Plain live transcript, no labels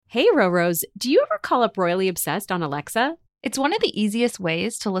Hey, Roros, do you ever call up Royally Obsessed on Alexa? It's one of the easiest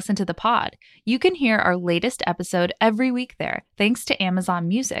ways to listen to the pod. You can hear our latest episode every week there, thanks to Amazon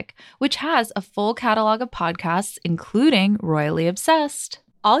Music, which has a full catalog of podcasts, including Royally Obsessed.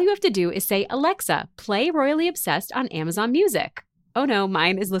 All you have to do is say, Alexa, play Royally Obsessed on Amazon Music. Oh no,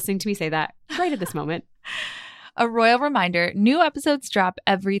 mine is listening to me say that right at this moment. A royal reminder, new episodes drop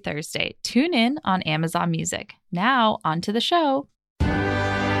every Thursday. Tune in on Amazon Music. Now, on to the show.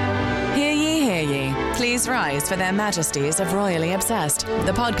 Hear ye, hear ye. Please rise for their majesties of Royally Obsessed,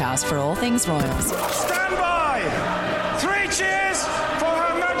 the podcast for all things royals. Stand by! 3 cheers for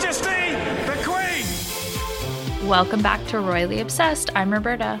Her Majesty, the Queen! Welcome back to Royally Obsessed. I'm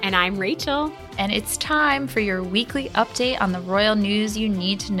Roberta. And I'm Rachel. And it's time for your weekly update on the royal news you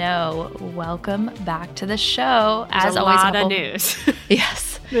need to know. Welcome back to the show. There's a lot of news. Yes.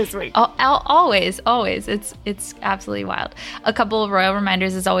 This week. Always. It's absolutely wild. A couple of royal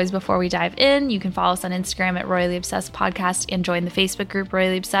reminders as always before we dive in. You can follow us on Instagram at Royally Obsessed Podcast and join the Facebook group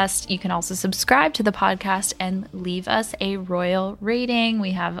Royally Obsessed. You can also subscribe to the podcast and leave us a royal rating.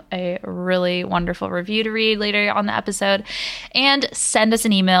 We have a really wonderful review to read later on the episode. And send us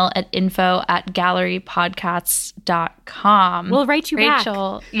an email at info@gallerypodcasts.com. We'll write you back.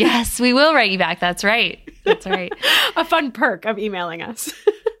 Rachel, yes, we will write you back. That's right. A fun perk of emailing us.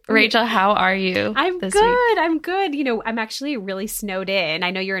 Rachel, how are you? I'm this good. week? I'm good. You know, I'm actually really snowed in. I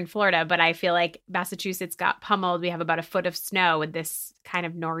know you're in Florida, but I feel like Massachusetts got pummeled. We have about a foot of snow with this kind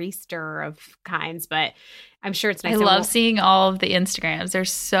of nor'easter of kinds, but I'm sure it's nice. I love seeing all of the Instagrams.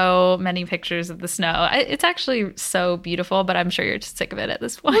 There's so many pictures of the snow. It's actually so beautiful, but I'm sure you're just sick of it at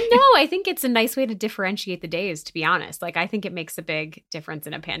this point. Well, no, I think it's a nice way to differentiate the days, to be honest. Like, I think it makes a big difference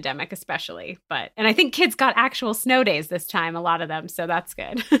in a pandemic, especially. And I think kids got actual snow days this time, a lot of them, so that's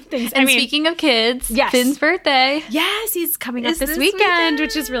good. Speaking of kids, yes. Finn's birthday. Yes, he's coming up this weekend,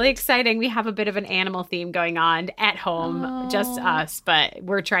 which is really exciting. We have a bit of an animal theme going on at home, just us, but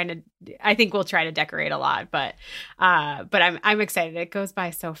I think we'll try to decorate a lot. But I'm excited. It goes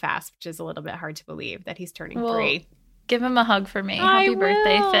by so fast, which is a little bit hard to believe that he's turning 3. Give him a hug for me. Happy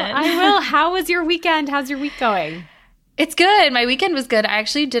birthday, Finn. I will. How was your weekend? How's your week going? It's good. My weekend was good. I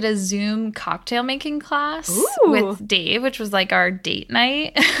actually did a Zoom cocktail making class with Dave, which was like our date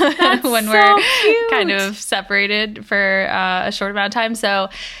night when we're kind of separated for a short amount of time. So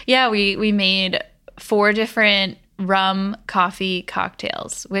yeah, we made 4 different rum coffee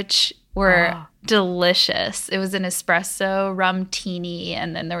cocktails, which were delicious. It was an espresso, rum teeny,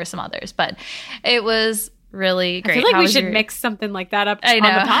 and then there were some others, but it was really great. I feel like we should mix something like that up on the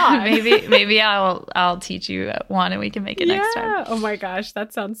pod. maybe I'll teach you one and we can make it next time. Oh my gosh,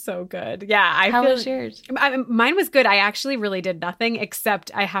 that sounds so good. Yeah, How was yours? Mine was good. I actually really did nothing except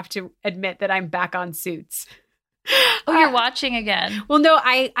I have to admit that I'm back on Suits. Oh, you're watching again. Well, no,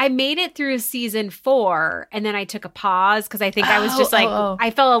 I made it through season 4 and then I took a pause because I think I was just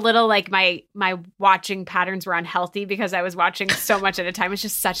I felt a little like my watching patterns were unhealthy because I was watching so much at a time. It's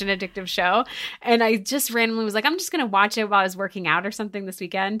just such an addictive show. And I just randomly was like, I'm just going to watch it while I was working out or something this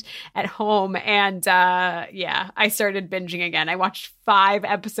weekend at home. And I started binging again. I watched 5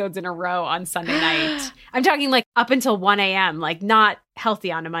 episodes in a row on Sunday night. I'm talking like up until 1 a.m., like not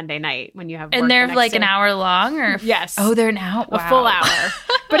healthy on a Monday night when you have work. And they're like an hour long or? Yes. Oh, they're now? A full hour.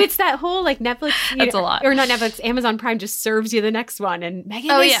 But it's that whole like Netflix. That's a lot. Or not Netflix, Amazon Prime just serves you the next one. And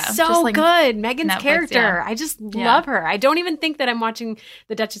Megan is so like good. Megan's Netflix, character. yeah. I just love her. I don't even think that I'm watching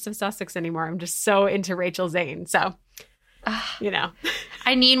The Duchess of Sussex anymore. I'm just so into Rachel Zane. So, you know.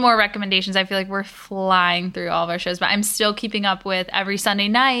 I need more recommendations. I feel like we're flying through all of our shows, but I'm still keeping up with Every Sunday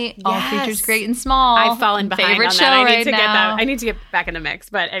Night, All Creatures Great and Small. I've fallen behind favorite on show that. I need to get back in the mix.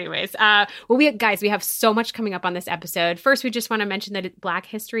 But anyways, we have so much coming up on this episode. First, we just want to mention that Black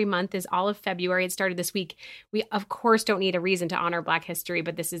History Month is all of February. It started this week. We, of course, don't need a reason to honor Black history,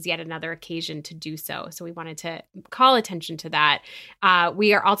 but this is yet another occasion to do so. So we wanted to call attention to that.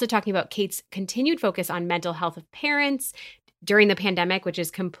 We are also talking about Kate's continued focus on mental health of parents during the pandemic, which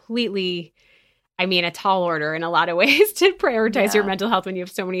is completely, a tall order in a lot of ways to prioritize your mental health when you have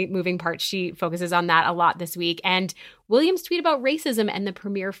so many moving parts. She focuses on that a lot this week. And William's tweet about racism and the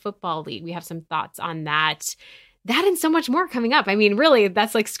Premier Football League. We have some thoughts on that. That and so much more coming up. Really,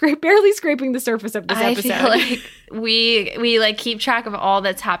 that's like barely scraping the surface of this episode. I feel like we like keep track of all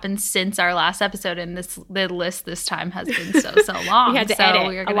that's happened since our last episode, and the list this time has been so long. We had to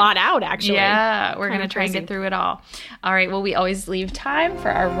edit a lot out, actually. Yeah, we're going to try and get through it all. All right, well, we always leave time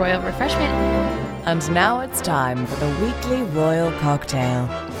for our royal refreshment. And now it's time for the weekly royal cocktail.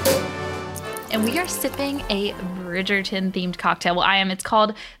 And we are sipping a Bridgerton-themed cocktail. Well, I am. It's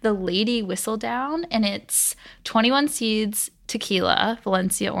called the Lady Whistledown, and it's 21 seeds, tequila,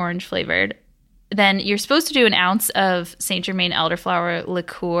 Valencia orange flavored. Then you're supposed to do an ounce of Saint Germain elderflower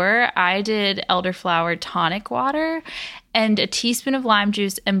liqueur. I did elderflower tonic water and a teaspoon of lime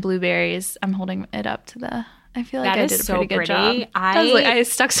juice and blueberries. I'm holding it up to the... I feel like I did a pretty good job. I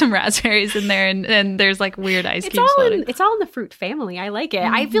stuck some raspberries in there, and there's like weird ice cubes floating. It's all in the fruit family. I like it.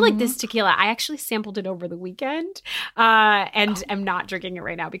 Mm-hmm. I feel like this tequila, I actually sampled it over the weekend, and I'm not drinking it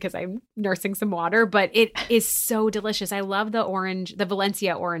right now because I'm nursing some water, but it is so delicious. I love the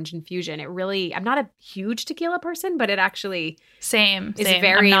Valencia orange infusion. It really, I'm not a huge tequila person, but it actually is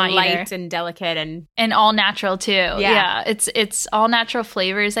very light and delicate and all natural too. Yeah. It's all natural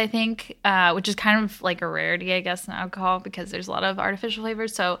flavors, I think, which is kind of like a rarity, I guess, in alcohol because there's a lot of artificial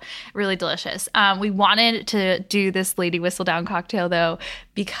flavors. So really delicious. We wanted to do this Lady Whistledown cocktail though,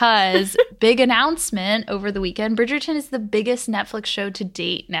 because big announcement over the weekend. Bridgerton is the biggest Netflix show to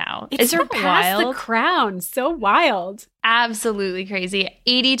date now. It surpassed The Crown. So wild. Absolutely crazy.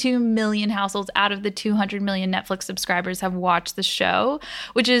 82 million households out of the 200 million Netflix subscribers have watched the show,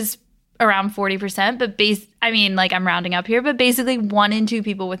 which is around 40%. But I'm rounding up here, but basically 1 in 2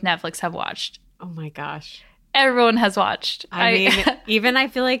 people with Netflix have watched. Oh my gosh. Everyone has watched. Even I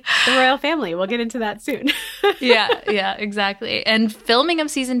feel like the royal family. We'll get into that soon. Yeah, exactly. And filming of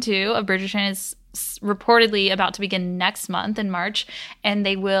season 2 of Bridgerton is reportedly about to begin next month in March, and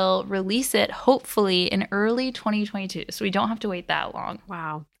they will release it hopefully in early 2022. So we don't have to wait that long.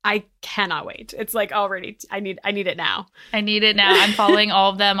 Wow. I cannot wait. It's like already, I need it now. I need it now. I'm following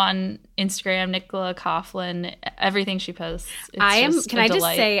all of them on Instagram, Nicola Coughlan, everything she posts. Can I just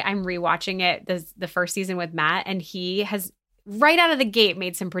say I'm rewatching it, the first season with Matt, and he has right out of the gate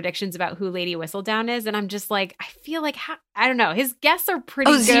made some predictions about who Lady Whistledown is. And I'm just like, I feel like, I don't know. His guesses are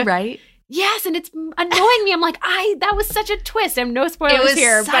pretty good. Is he right? Yes, and it's annoying me. I'm like, that was such a twist. And no spoilers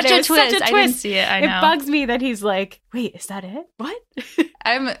here, but it was such a twist. I didn't see it. I know. It bugs me that he's like, wait, is that it? What?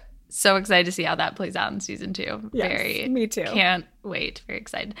 I'm so excited to see how that plays out in season 2. Yes, me too. Can't wait. Very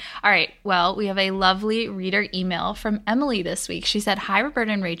excited. All right. Well, we have a lovely reader email from Emily this week. She said, "Hi,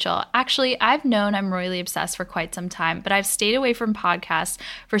 Roberta and Rachel. Actually, I've known I'm royally obsessed for quite some time, but I've stayed away from podcasts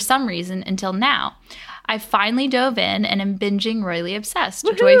for some reason until now. I finally dove in and am binging Royally Obsessed,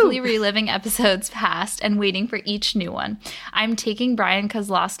 joyfully reliving episodes past and waiting for each new one. I'm taking Brian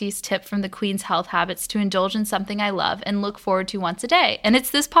Kozlowski's tip from the Queen's Health Habits to indulge in something I love and look forward to once a day. And it's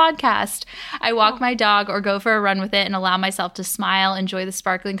this podcast. I walk my dog or go for a run with it and allow myself to smile, enjoy the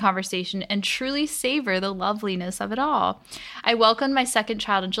sparkling conversation, and truly savor the loveliness of it all. I welcomed my second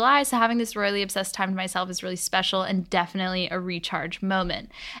child in July, so having this Royally Obsessed time to myself is really special and definitely a recharge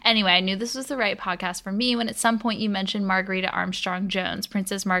moment. Anyway, I knew this was the right podcast for me when at some point you mentioned Margarita Armstrong-Jones,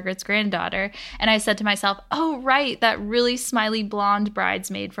 Princess Margaret's granddaughter, and I said to myself, oh, right, that really smiley blonde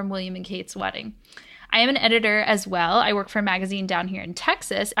bridesmaid from William and Kate's wedding. I am an editor as well. I work for a magazine down here in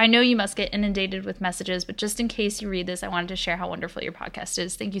Texas. I know you must get inundated with messages, but just in case you read this, I wanted to share how wonderful your podcast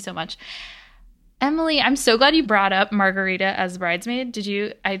is. Thank you so much. Emily, I'm so glad you brought up Margarita as bridesmaid. Did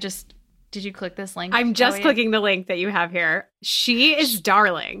you click this link? I'm just clicking the link that you have here. She is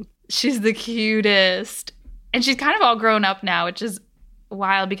darling. She's the cutest. And she's kind of all grown up now, which is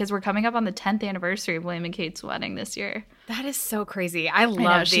wild because we're coming up on the 10th anniversary of William and Kate's wedding this year. That is so crazy. I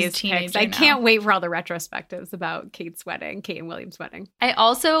love these pics. I can't wait for all the retrospectives about Kate's wedding, Kate and William's wedding. I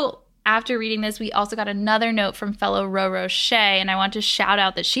also, after reading this, we also got another note from fellow Roro Shay, and I want to shout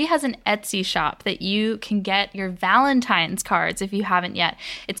out that she has an Etsy shop that you can get your Valentine's cards if you haven't yet.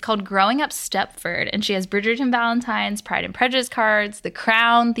 It's called Growing Up Stepford, and she has Bridgerton Valentines, Pride and Prejudice cards, the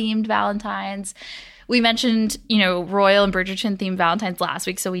Crown-themed Valentines. We mentioned, Royal and Bridgerton themed Valentines last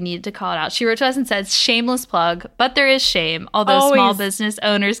week, so we needed to call it out. She wrote to us and says, shameless plug, but there is shame, although small business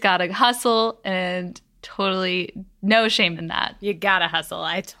owners gotta hustle, and totally no shame in that. You gotta hustle.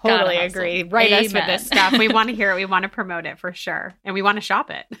 I totally agree. Write us with this stuff. We want to hear it. We want to promote it for sure. And we want to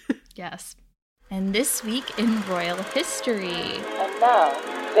shop it. Yes. And this week in royal history. And now,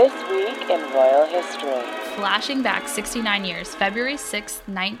 this week in royal history. Flashing back 69 years, February 6th,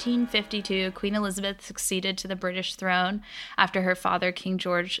 1952, Queen Elizabeth succeeded to the British throne after her father, King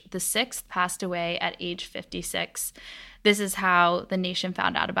George VI, passed away at age 56. This is how the nation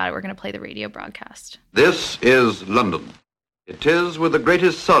found out about it. We're going to play the radio broadcast. This is London. It is with the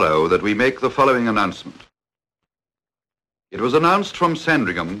greatest sorrow that we make the following announcement. It was announced from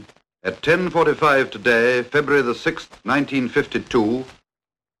Sandringham at 10:45 today, February the 6th, 1952,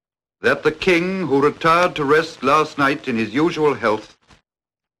 that the King, who retired to rest last night in his usual health,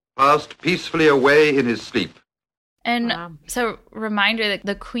 passed peacefully away in his sleep And so reminder that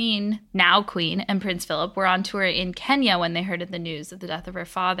the Queen, now Queen, and Prince Philip were on tour in Kenya when they heard of the news of the death of her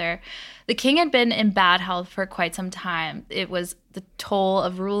father. The king had been in bad health for quite some time. It was the toll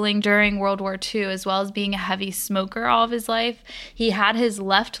of ruling during World War II, as well as being a heavy smoker all of his life. He had his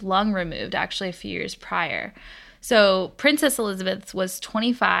left lung removed actually a few years prior. So Princess Elizabeth was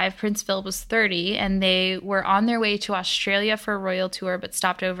 25, Prince Philip was 30, and they were on their way to Australia for a royal tour, but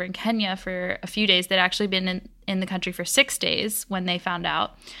stopped over in Kenya for a few days. They'd actually been in the country for 6 days when they found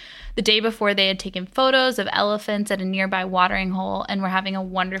out. The day before, they had taken photos of elephants at a nearby watering hole and were having a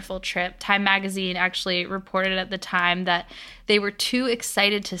wonderful trip. Time magazine actually reported at the time that they were too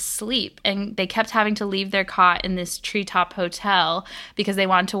excited to sleep, and they kept having to leave their cot in this treetop hotel because they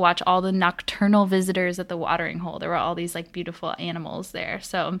wanted to watch all the nocturnal visitors at the watering hole. There were all these like beautiful animals there.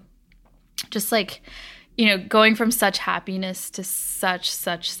 So just like, you know, going from such happiness to such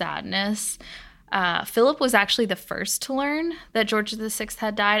sadness. Philip was actually the first to learn that George VI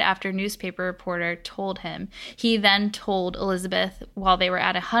had died after a newspaper reporter told him. He then told Elizabeth while they were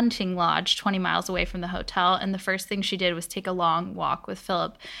at a hunting lodge 20 miles away from the hotel, and the first thing she did was take a long walk with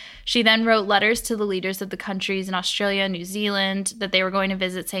Philip. She then wrote letters to the leaders of the countries in Australia and New Zealand that they were going to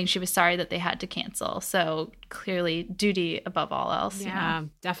visit, saying she was sorry that they had to cancel. So clearly duty above all else. Yeah, you know?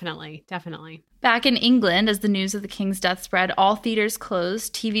 definitely. Back in England, as the news of the king's death spread, all theaters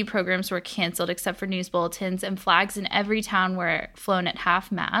closed, TV programs were canceled except for news bulletins, and flags in every town were flown at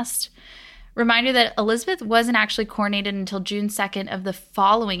half-mast. Reminder that Elizabeth wasn't actually coronated until June 2nd of the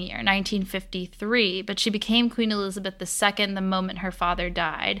following year, 1953, but she became Queen Elizabeth II the moment her father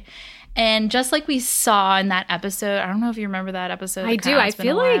died. And just like we saw in that episode, I don't know if you remember that episode. I do. I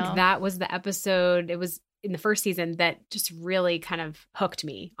feel like that was the episode, it was in the first season, that just really kind of hooked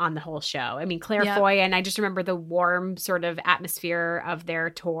me on the whole show. I mean, Claire Foy, and I just remember the warm sort of atmosphere of their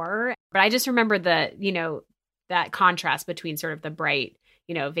tour. But I just remember the, you know, that contrast between sort of the bright,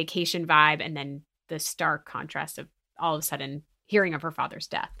 you know, vacation vibe and then the stark contrast of all of a sudden hearing of her father's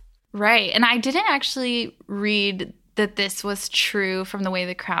death. Right. And I didn't actually read that this was true from the way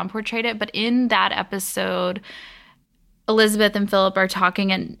the Crown portrayed it, but in that episode, Elizabeth and Philip are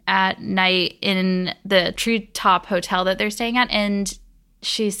talking at night in the treetop hotel that they're staying at, and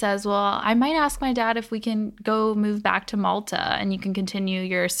she says, well, I might ask my dad if we can go move back to Malta and you can continue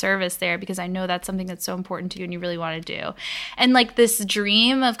your service there because I know that's something that's so important to you and you really want to do. And like this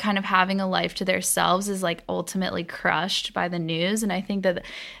dream of kind of having a life to themselves is like ultimately crushed by the news. And I think that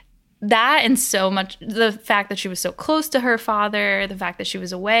and so much, the fact that she was so close to her father, the fact that she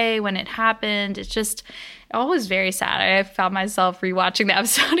was away when it happened, it's just always very sad. I found myself rewatching the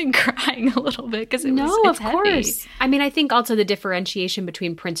episode and crying a little bit because it's heavy. Course. I mean, I think also the differentiation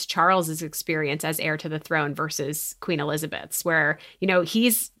between Prince Charles's experience as heir to the throne versus Queen Elizabeth's, where, you know,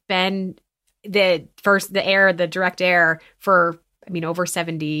 he's been the direct heir for, I mean, over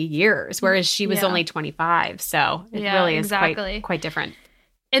 70 years, whereas she was only 25. So it really is quite different.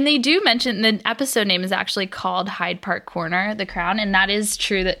 And they do mention the episode name is actually called Hyde Park Corner, The Crown. And that is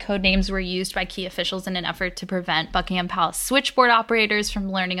true that code names were used by key officials in an effort to prevent Buckingham Palace switchboard operators from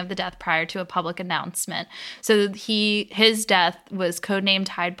learning of the death prior to a public announcement. So his death was codenamed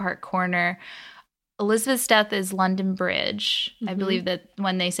Hyde Park Corner. Elizabeth's death is London Bridge. Mm-hmm. I believe that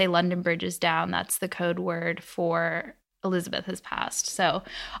when they say London Bridge is down, that's the code word for Elizabeth has passed. So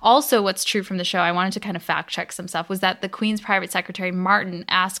also what's true from the show, I wanted to kind of fact check some stuff, was that the Queen's private secretary, Martin,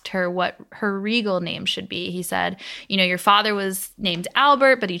 asked her what her regal name should be. He said, you know, your father was named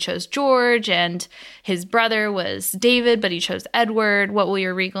Albert, but he chose George, and his brother was David, but he chose Edward. What will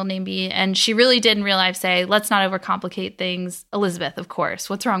your regal name be? And she really did in real life say, let's not overcomplicate things. Elizabeth, of course.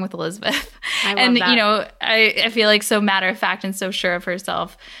 What's wrong with Elizabeth? I love that. You know, I feel like so matter of fact and so sure of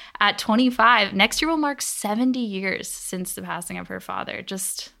herself. At 25, next year will mark 70 years since the passing of her father.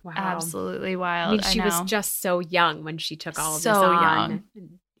 Just absolutely wild. I mean, she was just so young when she took all of this on.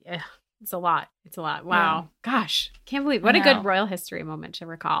 Yeah, it's a lot. Wow. Yeah. Gosh, can't believe what a good royal history moment to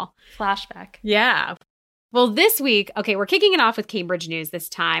recall. Flashback. Yeah. Well, this week, okay, we're kicking it off with Cambridge news this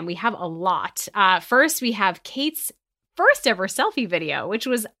time. We have a lot. First, we have Kate's first ever selfie video, which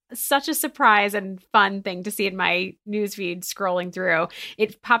was such a surprise and fun thing to see in my newsfeed scrolling through.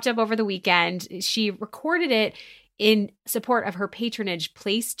 It popped up over the weekend. She recorded it in support of her patronage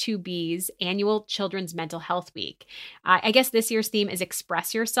Place 2B's annual Children's Mental Health Week. I guess this year's theme is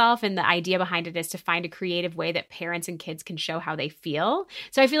Express Yourself, and the idea behind it is to find a creative way that parents and kids can show how they feel.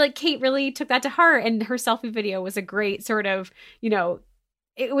 So I feel like Kate really took that to heart, and her selfie video was a great sort of, you know,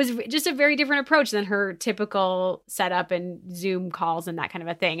 it was just a very different approach than her typical setup and Zoom calls and that kind of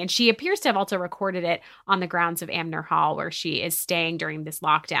a thing. And she appears to have also recorded it on the grounds of Amner Hall, where she is staying during this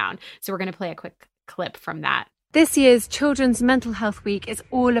lockdown. So we're going to play a quick clip from that This year's Children's Mental Health Week is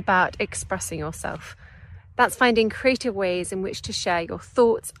all about expressing yourself. That's finding creative ways in which to share your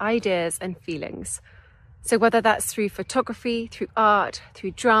thoughts, ideas, and feelings. So whether that's through photography, through art,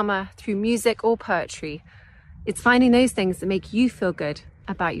 through drama, through music or poetry, it's finding those things that make you feel good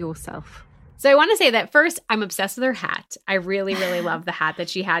about yourself. So I want to say that first, I'm obsessed with her hat. I really, really love the hat that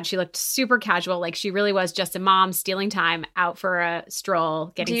she had. She looked super casual, like she really was just a mom stealing time out for a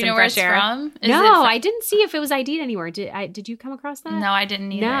stroll, getting some fresh air. From? No, I didn't see if it was ID'd anywhere. Did you come across that? No, I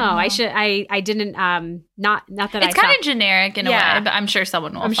didn't either. No, I didn't. Not that it's kind of generic in a way, but I'm sure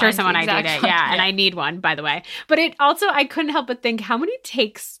someone will. I'm sure someone ID'd it. Yeah, and I need one, by the way. But it also, I couldn't help but think, how many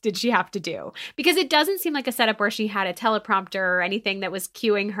takes did she have to do? Because it doesn't seem like a setup where she had a teleprompter or anything that was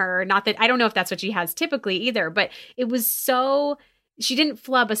cueing her. Not that I don't know if that's what she has typically either, but it was so, she didn't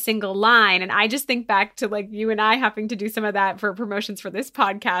flub a single line. And I just think back to like you and I having to do some of that for promotions for this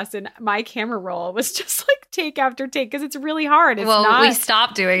podcast, and my camera roll was just like take after take because it's really hard. We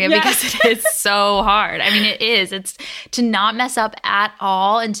stopped doing it because it is so hard. I mean, it is. It's to not mess up at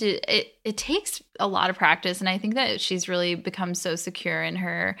all, and it takes a lot of practice. And I think that she's really become so secure in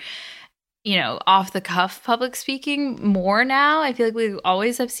her, off the cuff public speaking more now. I feel like we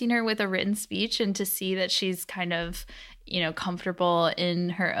always have seen her with a written speech, and to see that she's kind of, comfortable in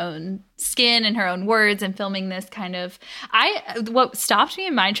her own skin and her own words and filming this kind of, what stopped me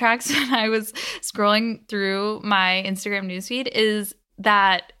in my tracks when I was scrolling through my Instagram newsfeed is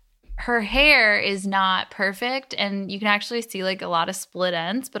that her hair is not perfect, and you can actually see like a lot of split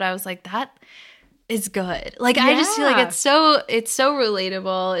ends, but I was like, that is good. Like, I just feel like it's so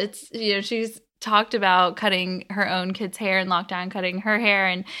relatable. It's, she's talked about cutting her own kid's hair in lockdown, cutting her hair.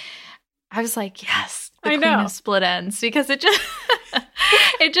 And I was like, yes, the queen of split ends, because it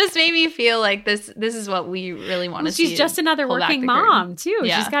just made me feel like this is what we really want to see. She's just another working mom too.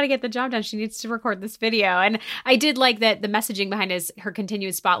 Yeah. She's got to get the job done. She needs to record this video. And I did like that the messaging behind is her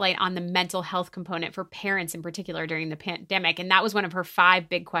continued spotlight on the mental health component for parents in particular during the pandemic. And that was one of her 5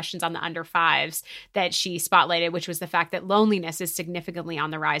 big questions on the under 5s that she spotlighted, which was the fact that loneliness is significantly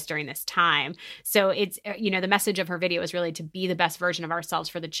on the rise during this time. So it's, the message of her video is really to be the best version of ourselves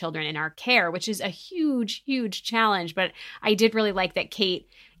for the children in our care, which is a huge, huge challenge. But I did really like that Kate,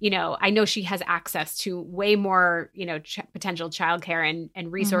 I know she has access to way more, potential childcare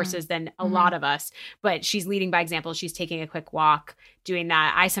and resources than a lot of us, but she's leading by example. She's taking a quick walk, doing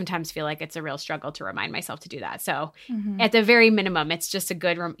that. I sometimes feel like it's a real struggle to remind myself to do that. So at the very minimum, it's just a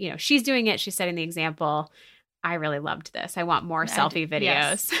good, she's doing it. She's setting the example. I really loved this. I want more selfie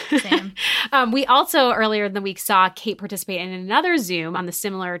videos. Yes, same. We also earlier in the week saw Kate participate in another Zoom on the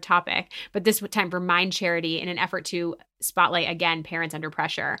similar topic, but this time for Mind Charity in an effort to spotlight, again, parents under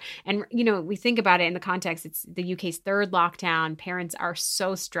pressure. And, we think about it in the context, it's the UK's 3rd lockdown. Parents are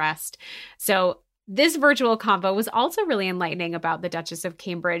so stressed. So this virtual convo was also really enlightening about the Duchess of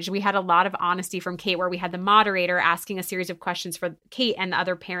Cambridge. We had a lot of honesty from Kate, where we had the moderator asking a series of questions for Kate and the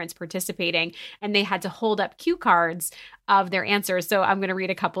other parents participating, and they had to hold up cue cards of their answers. So I'm going to read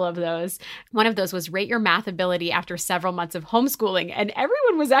a couple of those. One of those was rate your math ability after several months of homeschooling. And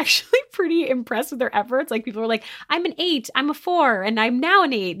everyone was actually pretty impressed with their efforts. Like, people were like, I'm an 8, I'm a 4, and I'm now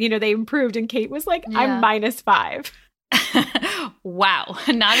an 8. They improved. And Kate was like, I'm -5. Wow.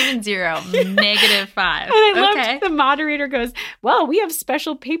 Not even 0, -5. And I loved the moderator goes, well, we have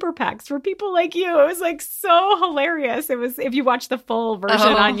special paper packs for people like you. It was like so hilarious. It was, if you watch the full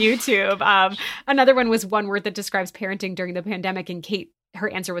version on YouTube. Another one was one word that describes parenting during the pandemic, and Kate, her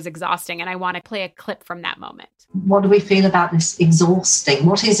answer was exhausting. And I want to play a clip from that moment. What do we feel about this exhausting?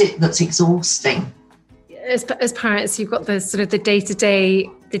 What is it that's exhausting? As parents, you've got the sort of the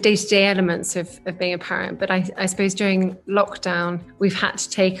day-to-day elements of being a parent. But I suppose during lockdown, we've had to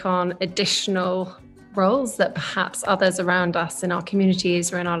take on additional roles that perhaps others around us in our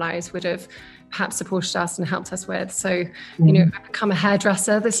communities or in our lives would have perhaps supported us and helped us with. So, I've become a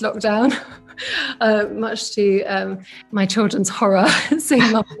hairdresser this lockdown, much to my children's horror,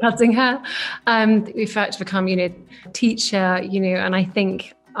 seeing mum cutting hair. We've had to become, teacher, and I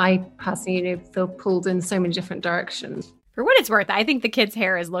think I personally, feel pulled in so many different directions. For what it's worth, I think the kid's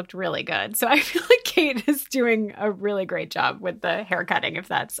hair has looked really good. So I feel like Kate is doing a really great job with the hair cutting, if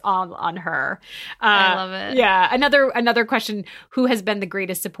that's all on her. I love it. Yeah. Another question, who has been the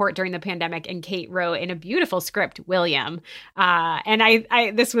greatest support during the pandemic? And Kate wrote in a beautiful script, William. And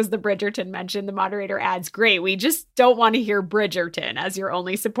I this was the Bridgerton mention. The moderator adds, great. We just don't want to hear Bridgerton as your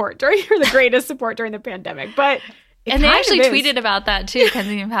only support the greatest support during the pandemic. But and they actually tweeted about that too.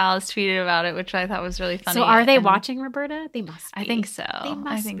 Kensington Palace tweeted about it, which I thought was really funny. So are they watching, Roberta? They must be. I think so. They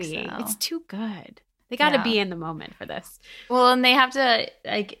must be. So. It's too good. They got to be in the moment for this. Well, and they have to,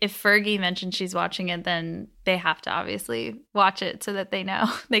 like, if Fergie mentioned she's watching it, then they have to obviously watch it so that they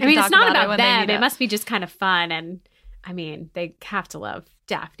know. They can talk it's not about about it them. It must be just kind of fun. And I mean, they have to love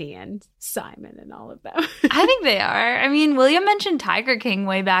Daphne and Simon and all of them. I think they are. I mean, William mentioned Tiger King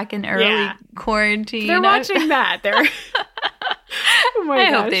way back in early quarantine. They're watching that. They're... Oh my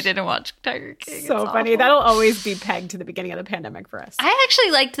I gosh. hope they didn't watch Tiger King. So it's funny. awful. That'll always be pegged to the beginning of the pandemic for us. I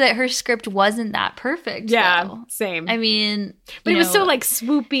actually liked that her script wasn't that perfect. Yeah, though. same. I mean, but it was so like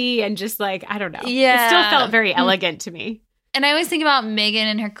swoopy and just like, I don't know. Yeah. It still felt very elegant to me. And I always think about Megan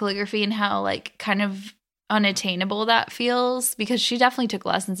and her calligraphy and how like kind of unattainable that feels, because she definitely took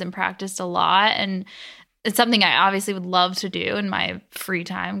lessons and practiced a lot. And it's something I obviously would love to do in my free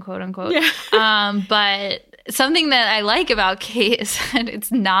time, quote unquote. Yeah. But something that I like about Kate is that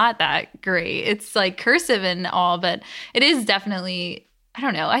it's not that great. It's like cursive and all, but it is definitely, I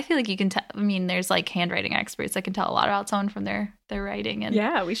don't know. I feel like you can tell. I mean, there's like handwriting experts that can tell a lot about someone from their writing. And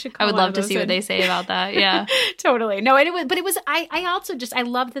yeah, we should. I would love to see what they say about that. Yeah, totally. No, it was. I also just I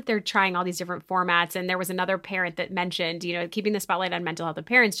love that they're trying all these different formats. And there was another parent that mentioned, you know, keeping the spotlight on mental health of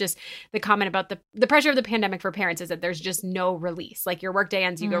parents. Just the comment about the pressure of the pandemic for parents is that there's just no release. Like your workday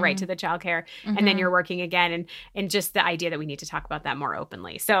ends, you go right to the childcare, and then you're working again. And just the idea that we need to talk about that more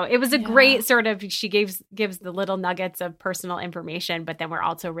openly. So it was a great sort of. She gives the little nuggets of personal information, but then we're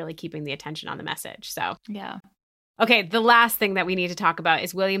also really keeping the attention on the message. So yeah. Okay, the last thing that we need to talk about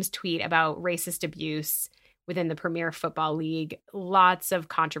is William's tweet about racist abuse within the Premier Football League. Lots of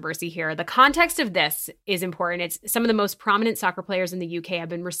controversy here. The context of this is important. It's some of the most prominent soccer players in the UK have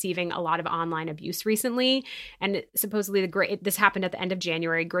been receiving a lot of online abuse recently. And supposedly this happened at the end of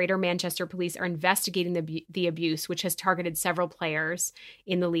January. Greater Manchester Police are investigating the abuse, which has targeted several players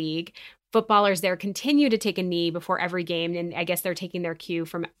in the league. Footballers there continue to take a knee before every game, and I guess they're taking their cue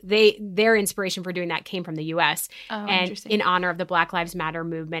from their inspiration for doing that came from the U.S. And in honor of the Black Lives Matter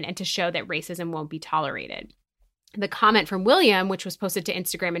movement and to show that racism won't be tolerated. The comment from William, which was posted to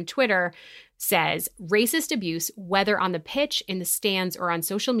Instagram and Twitter, says, racist abuse, whether on the pitch, in the stands, or on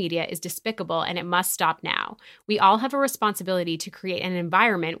social media, is despicable and it must stop now. We all have a responsibility to create an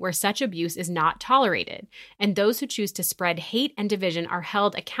environment where such abuse is not tolerated, and those who choose to spread hate and division are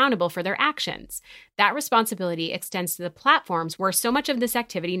held accountable for their actions. That responsibility extends to the platforms where so much of this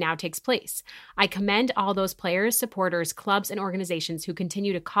activity now takes place. I commend all those players, supporters, clubs, and organizations who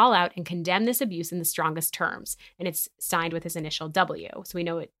continue to call out and condemn this abuse in the strongest terms. And it's signed with his initial W, so we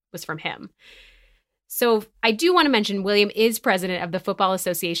know it was from him. So I do want to mention William is president of the Football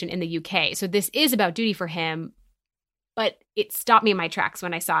Association in the UK. So this is about duty for him, but it stopped me in my tracks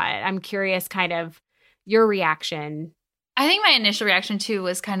when I saw it. I'm curious kind of your reaction. I think my initial reaction too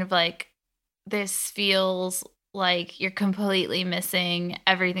was kind of like, this feels like you're completely missing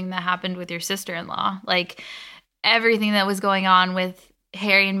everything that happened with your sister-in-law. Like everything that was going on with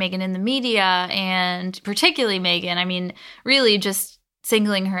Harry and Meghan in the media, and particularly Meghan. I mean, really just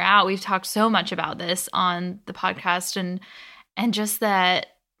singling her out. We've talked so much about this on the podcast, and just that,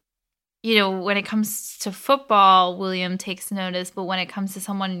 you know, when it comes to football, William takes notice, but when it comes to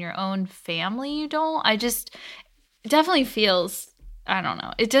someone in your own family, you don't. It definitely feels, I don't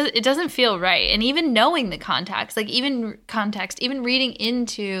know. It doesn't feel right. And even knowing the context, even reading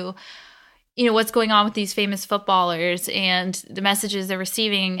into, you know, what's going on with these famous footballers and the messages they're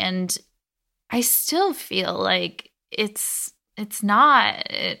receiving, and I still feel like it's not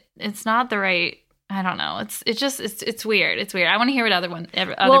the right. I don't know. It's weird. It's weird. I want to hear what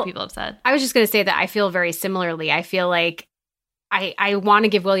other people have said. I was just going to say that I feel very similarly. I feel like I want to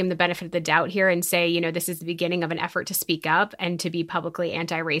give William the benefit of the doubt here and say, you know, this is the beginning of an effort to speak up and to be publicly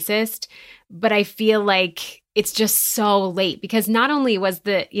anti-racist. But I feel like it's just so late, because not only was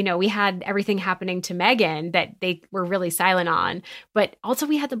we had everything happening to Meghan that they were really silent on, but also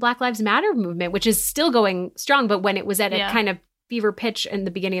we had the Black Lives Matter movement, which is still going strong. But when it was at a kind of fever pitch in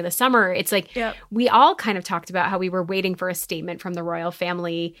the beginning of the summer, it's like we all kind of talked about how we were waiting for a statement from the royal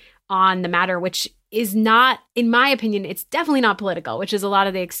family on the matter, which is not, in my opinion, it's definitely not political, which is a lot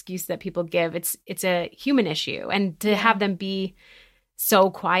of the excuse that people give. It's a human issue, and to have them be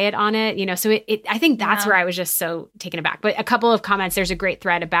so quiet on it, you know, so I think that's where I was just so taken aback. But a couple of comments, there's a great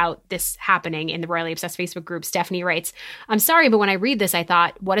thread about this happening in the Royally Obsessed Facebook group. Stephanie writes, I'm sorry, but when I read this, I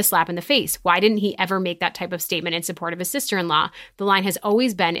thought, what a slap in the face. Why didn't he ever make that type of statement in support of his sister-in-law? The line has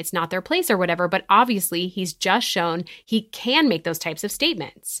always been, it's not their place or whatever, but obviously he's just shown he can make those types of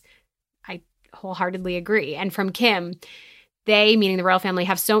statements. I wholeheartedly agree. And from Kim, they, meaning the royal family,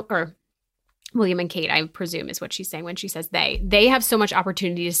 William and Kate, I presume, is what she's saying when she says they. They have so much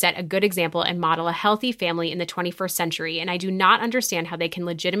opportunity to set a good example and model a healthy family in the 21st century, and I do not understand how they can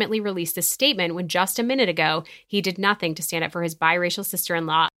legitimately release this statement when just a minute ago he did nothing to stand up for his biracial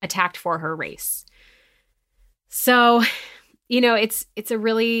sister-in-law attacked for her race. So, it's a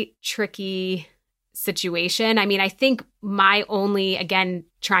really tricky situation. I mean, I think my only, again,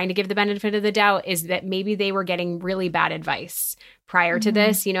 trying to give the benefit of the doubt is that maybe they were getting really bad advice prior to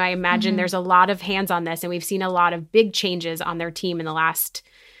this. I imagine there's a lot of hands on this, and we've seen a lot of big changes on their team in the last,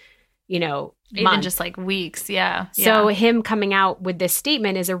 even month. Just like weeks. Yeah. So him coming out with this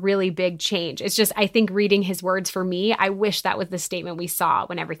statement is a really big change. It's just, I think reading his words for me, I wish that was the statement we saw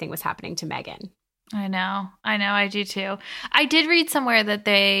when everything was happening to Meghan. I know. I do too. I did read somewhere that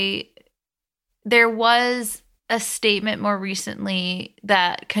there was a statement more recently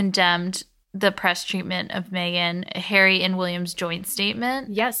that condemned the press treatment of Meghan, Harry and William's joint statement.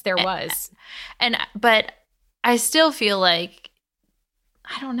 Yes, there was. But I still feel like,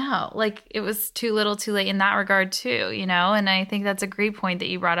 I don't know, like it was too little too late in that regard too, and I think that's a great point that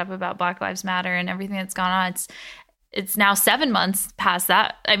you brought up about Black Lives Matter and everything that's gone on. It's now 7 months past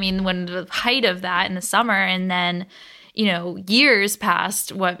that. I mean, when the height of that in the summer, and then, years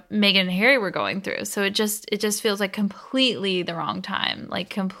past what Meghan and Harry were going through. So it just feels like completely the wrong time, like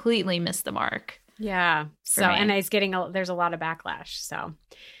completely missed the mark. Yeah. So, and it's there's a lot of backlash. So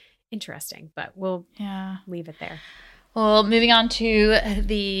interesting, but we'll leave it there. Well, moving on to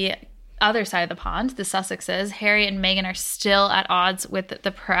the other side of the pond, the Sussexes, Harry and Meghan are still at odds with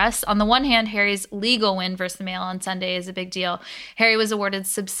the press. On the one hand, Harry's legal win versus the Mail on Sunday is a big deal. Harry was awarded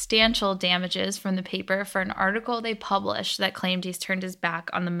substantial damages from the paper for an article they published that claimed he's turned his back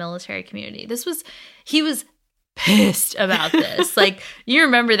on the military community. He was pissed about this. Like, you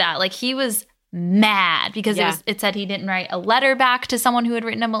remember that. Like, he was mad because it said he didn't write a letter back to someone who had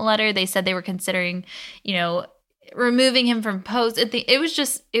written him a letter. They said they were considering, removing him from posts.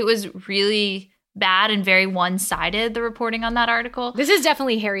 It was really bad and very one-sided, the reporting on that article. This is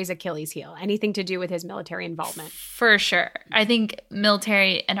definitely Harry's Achilles heel. Anything to do with his military involvement. For sure. I think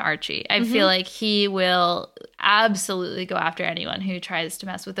military and Archie. I feel like he will absolutely go after anyone who tries to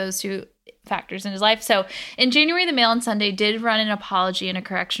mess with those two factors in his life. So in January, the Mail on Sunday did run an apology and a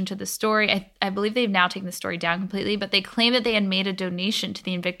correction to the story. I believe they've now taken the story down completely, but they claim that they had made a donation to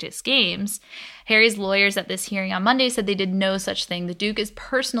the Invictus Games. Harry's lawyers at this hearing on Monday said they did no such thing. The Duke is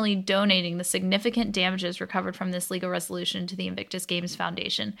personally donating the significant damages recovered from this legal resolution to the Invictus Games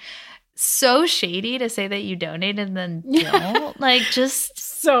Foundation. So shady to say that you donated and then don't. Like, just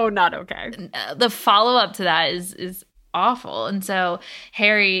so not okay. The follow-up to that is awful. And so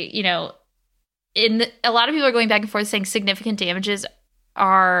Harry, a lot of people are going back and forth saying significant damages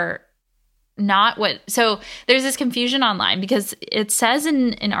are not what. So there's this confusion online because it says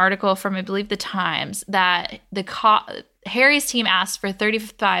in an article from, I believe, the Times that Harry's team asked for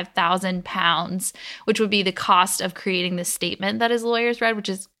 £35,000, which would be the cost of creating the statement that his lawyers read, which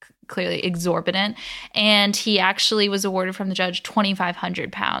is clearly exorbitant. And he actually was awarded from the judge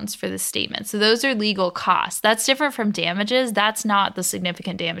 £2,500 for this statement. So those are legal costs. That's different from damages. That's not the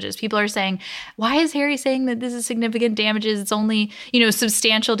significant damages. People are saying, why is Harry saying that this is significant damages? It's only,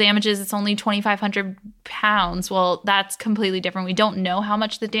 substantial damages. It's only £2,500. Well, that's completely different. We don't know how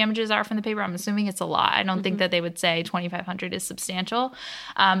much the damages are from the paper. I'm assuming it's a lot. I don't think that they would say $2,500 is substantial.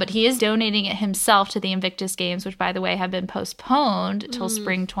 But he is donating it himself to the Invictus Games, which, by the way, have been postponed till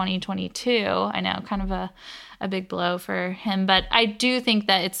spring 2022. I know, kind of a big blow for him. But I do think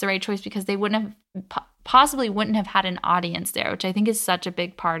that it's the right choice because they wouldn't have had an audience there, which I think is such a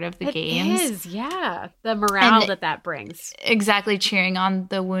big part of the games. It is, yeah. The morale that brings. Exactly, cheering on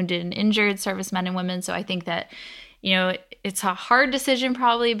the wounded and injured servicemen and women. So I think that, it's a hard decision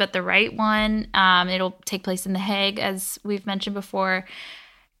probably, but the right one. It'll take place in The Hague, as we've mentioned before.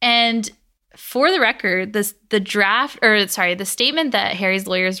 And for the record, the statement that Harry's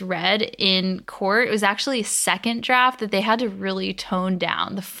lawyers read in court was actually a second draft that they had to really tone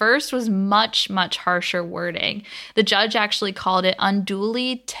down. The first was much, much harsher wording. The judge actually called it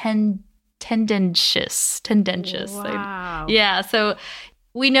unduly tendentious. Wow. Yeah, so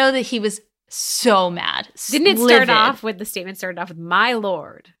we know that he was so mad. Didn't it start off with the statement started off with "my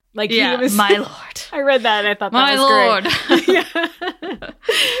lord"? Like, yeah, he was my lord. I read that and I thought that was great. Yeah.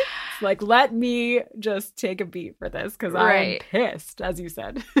 Like, let me just take a beat for this because I'm pissed, as you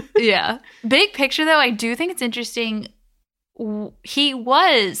said. Yeah. Big picture, though, I do think it's interesting. He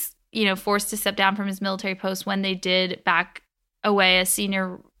was, forced to step down from his military post when they did back away as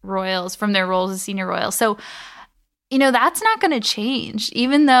senior royals from their roles as senior royals. So, that's not going to change,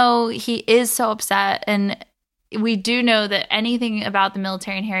 even though he is so upset. And we do know that anything about the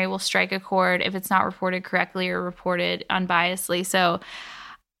military and Harry will strike a chord if it's not reported correctly or reported unbiasedly. So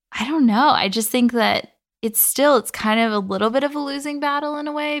I don't know. I just think that it's kind of a little bit of a losing battle in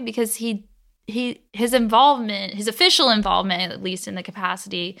a way, because his involvement, his official involvement, at least in the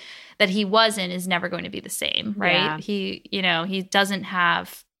capacity that he was in, is never going to be the same, right? Yeah. He doesn't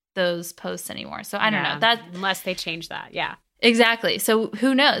have those posts anymore. So I don't know that, unless they change that. Yeah. Exactly. So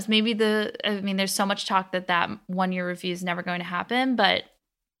who knows? Maybe there's so much talk that 1-year review is never going to happen, but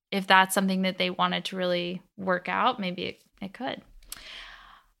if that's something that they wanted to really work out, maybe it could.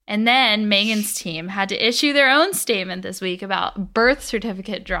 And then Meghan's team had to issue their own statement this week about birth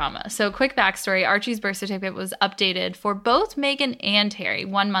certificate drama. So quick backstory, Archie's birth certificate was updated for both Meghan and Harry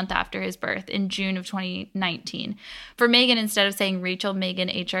 1 month after his birth in June of 2019. For Meghan, instead of saying Rachel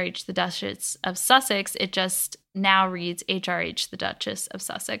Meghan HRH the Duchess of Sussex, it just now reads HRH the Duchess of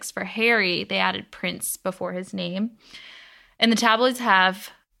Sussex. For Harry, they added Prince before his name. And the tabloids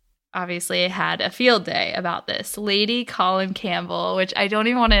have obviously had a field day about this. Lady Colin Campbell, which I don't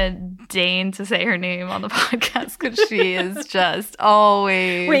even want to deign to say her name on the podcast because she is just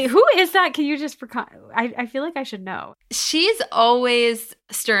always... Wait, who is that? Can you just... I feel like I should know. She's always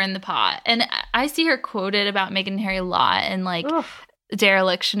stirring the pot. And I see her quoted about Meghan and Harry a lot and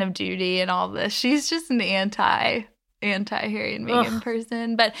dereliction of duty and all this. She's just an anti-Harry and Meghan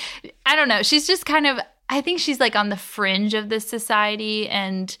person. But I don't know. She's just kind of... I think she's on the fringe of this society,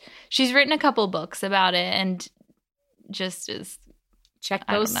 and she's written a couple books about it, and just is... Check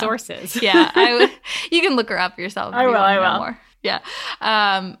those sources. Yeah, you can look her up yourself. I will. More. Yeah,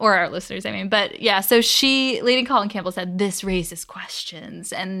 or our listeners, I mean. But yeah, so Lady Colin Campbell said, this raises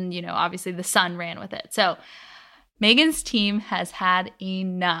questions, and, obviously the Sun ran with it. So Meghan's team has had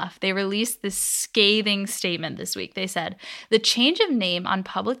enough. They released this scathing statement this week. They said, the change of name on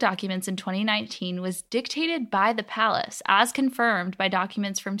public documents in 2019 was dictated by the palace, as confirmed by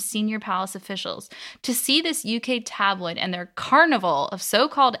documents from senior palace officials. To see this UK tabloid and their carnival of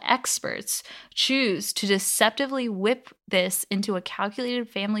so-called experts choose to deceptively whip this into a calculated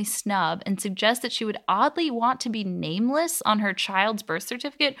family snub and suggest that she would oddly want to be nameless on her child's birth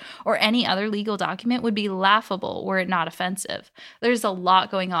certificate or any other legal document would be laughable were it not offensive. There's a lot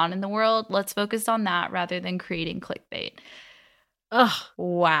going on in the world. Let's focus on that rather than creating clickbait. Ugh.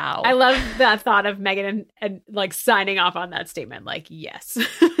 Wow. I love that thought of Meghan and signing off on that statement. Yes.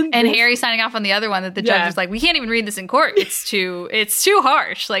 And Harry signing off on the other one that the judge was like, we can't even read this in court. It's too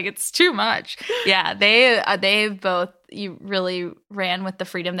harsh. It's too much. Yeah. They both really ran with the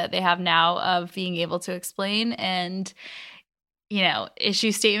freedom that they have now of being able to explain and,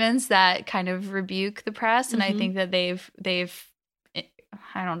 issue statements that kind of rebuke the press. And I think that they've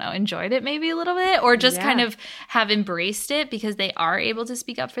I don't know, enjoyed it maybe a little bit, or just kind of have embraced it because they are able to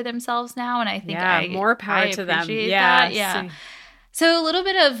speak up for themselves now. And I think more power to them. That. Yeah. So a little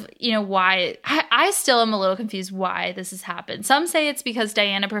bit of, why I still am a little confused why this has happened. Some say it's because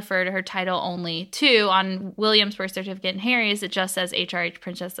Diana preferred her title only to. On William's birth certificate and Harry's, it just says HRH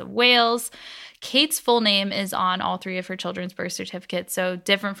Princess of Wales. Kate's full name is on all 3 of her children's birth certificates, so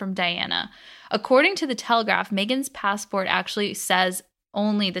different from Diana. According to the Telegraph, Meghan's passport actually says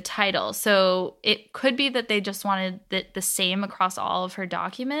only the title. So it could be that they just wanted the same across all of her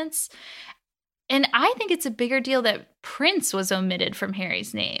documents. And I think it's a bigger deal that Prince was omitted from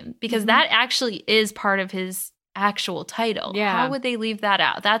Harry's name because that actually is part of his actual title. Yeah. How would they leave that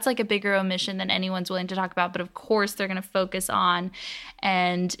out? That's a bigger omission than anyone's willing to talk about. But of course, they're going to focus on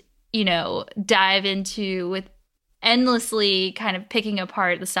and, dive into with endlessly kind of picking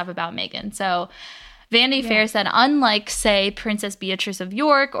apart the stuff about Meghan. So Vanity Fair said, unlike, say, Princess Beatrice of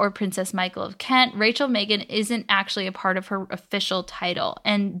York or Princess Michael of Kent, Rachel Meghan isn't actually a part of her official title.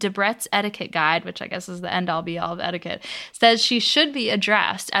 And Debrett's etiquette guide, which I guess is the end-all be-all of etiquette, says she should be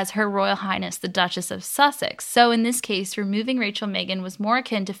addressed as Her Royal Highness the Duchess of Sussex. So in this case, removing Rachel Meghan was more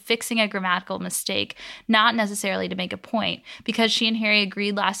akin to fixing a grammatical mistake, not necessarily to make a point. Because she and Harry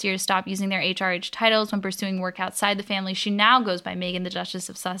agreed last year to stop using their HRH titles when pursuing work outside the family, she now goes by Meghan the Duchess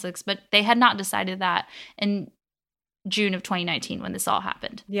of Sussex, but they had not decided that in June of 2019 when this all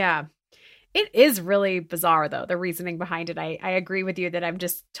happened. Yeah. It is really bizarre, though, the reasoning behind it. I agree with you that I'm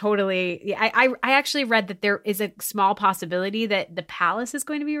just totally... I actually read that there is a small possibility that the palace is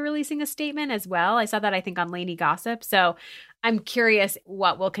going to be releasing a statement as well. I saw that, I think, on Lainey Gossip. So I'm curious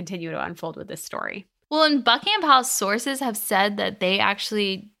what will continue to unfold with this story. Well, and Buckingham Palace sources have said that they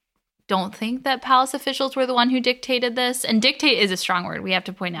actually don't think that palace officials were the one who dictated this. And dictate is a strong word. We have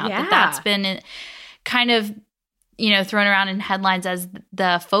to point out that that's been... kind of, thrown around in headlines as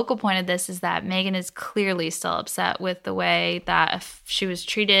the focal point of this is that Meghan is clearly still upset with the way that she was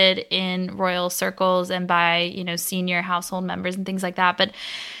treated in royal circles and by, senior household members and things like that. But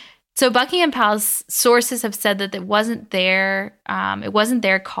so Buckingham Palace sources have said that it wasn't their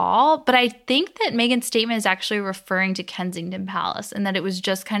call. But I think that Meghan's statement is actually referring to Kensington Palace and that it was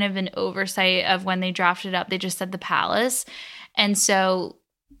just kind of an oversight of when they drafted it up. They just said the palace. And so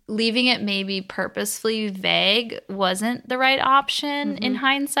leaving it maybe purposefully vague wasn't the right option in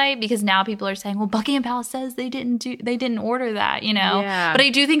hindsight, because now people are saying, well, Buckingham Palace says they didn't order that, Yeah. But I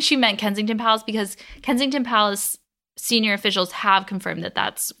do think she meant Kensington Palace, because Kensington Palace senior officials have confirmed that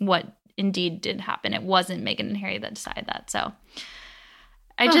that's what indeed did happen. It wasn't Meghan and Harry that decided that. So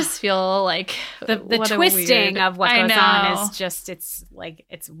I just feel like the twisting of what goes on is just, it's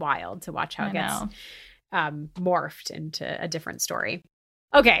wild to watch how it gets morphed into a different story.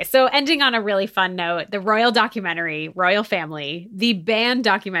 Okay, so ending on a really fun note, the royal documentary, Royal Family, the banned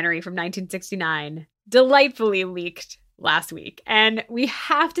documentary from 1969, delightfully leaked last week. And we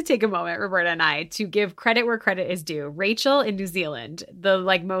have to take a moment, Roberta and I, to give credit where credit is due. Rachel in New Zealand, the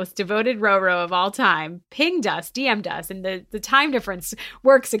most devoted Roro of all time, pinged us, DM'd us, and the time difference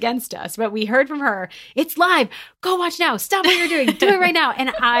works against us. But we heard from her, it's live. Go watch now. Stop what you're doing. Do it right now.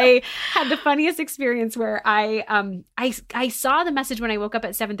 And I had the funniest experience where I saw the message when I woke up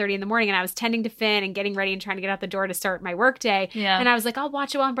at 7:30 in the morning, and I was tending to Finn and getting ready and trying to get out the door to start my work day. Yeah. And I was like, I'll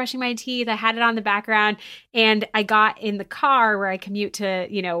watch it while I'm brushing my teeth. I had it on the background, and I got in the car where I commute to,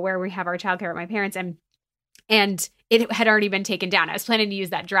 where we have our childcare at my parents, and it had already been taken down. I was planning to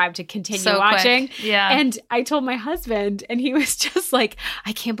use that drive to continue watching. Quick. Yeah. And I told my husband, and he was just like,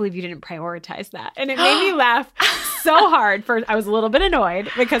 I can't believe you didn't prioritize that. And it made me laugh so hard. I was a little bit annoyed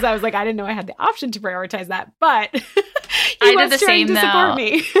because I was like, I didn't know I had the option to prioritize that. But I did the same to support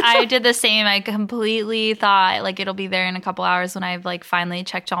me. I did the same. I completely thought it'll be there in a couple hours when I've finally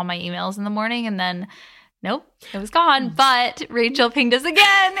checked all my emails in the morning, and then nope, it was gone. But Rachel pinged us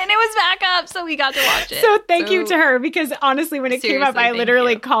again, and it was back up, so we got to watch it. So thank you to her, because honestly, when it came up, I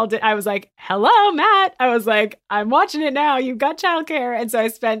literally called it. I was like, hello, Matt. I was like, I'm watching it now. You've got childcare. And so I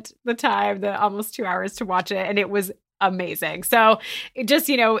spent the time, the almost 2 hours to watch it, and it was amazing. So it just,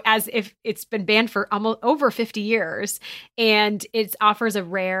 as if it's been banned for almost over 50 years, and it offers a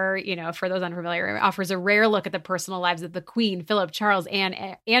rare, for those unfamiliar, it offers a rare look at the personal lives of the Queen, Philip, Charles,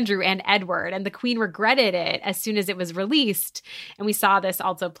 and Andrew, and Edward. And the Queen regretted it as soon as it was released. And we saw this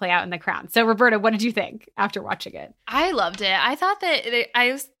also play out in The Crown. So Roberta, what did you think after watching it? I loved it. I thought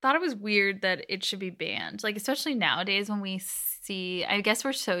it was weird that it should be banned. Especially nowadays when we see, I guess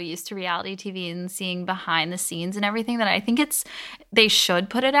we're so used to reality TV and seeing behind the scenes and everything that I think they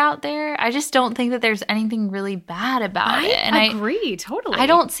should put it out there. I just don't think that there's anything really bad about it. And I agree, totally. I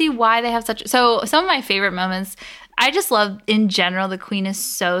don't see why they have so some of my favorite moments, I just love in general, the Queen is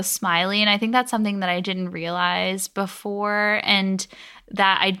so smiley. And I think that's something that I didn't realize before, and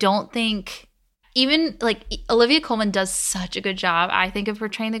that I don't think even Olivia Colman does such a good job, I think, of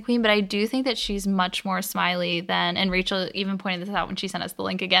portraying the Queen, but I do think that she's much more smiley than, and Rachel even pointed this out when she sent us the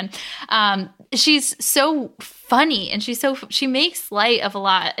link again. She's so funny, and she makes light of a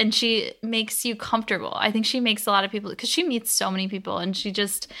lot, and she makes you comfortable. I think she makes a lot of people, because she meets so many people, and she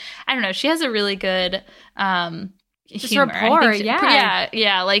just, I don't know, she has a really good humor. Rapport,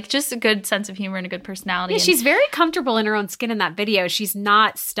 just a good sense of humor and a good personality. Yeah, she's very comfortable in her own skin in that video. She's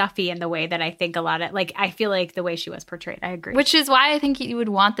not stuffy in the way that I think a lot of, I feel like the way she was portrayed. I agree. Which is why I think you would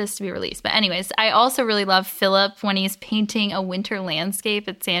want this to be released. But anyways, I also really love Philip when he's painting a winter landscape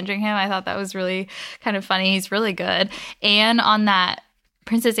at Sandringham. I thought that was really kind of funny. He's really good. And on that,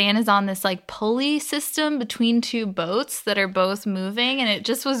 Princess Anne is on this pulley system between two boats that are both moving, and it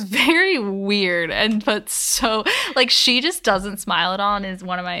just was very weird, but so she just doesn't smile at all, and is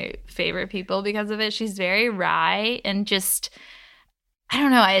one of my favorite people because of it. She's very wry, and just, I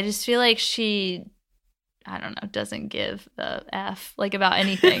don't know, I just feel like she, I don't know, doesn't give a F about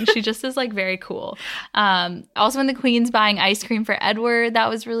anything. She just is very cool. Also when the Queen's buying ice cream for Edward, that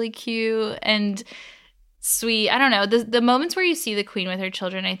was really cute and sweet. I don't know, the moments where you see the Queen with her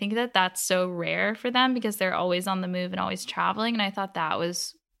children, I think that's so rare for them, because they're always on the move and always traveling, and I thought that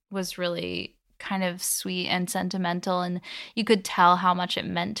was really kind of sweet and sentimental, and you could tell how much it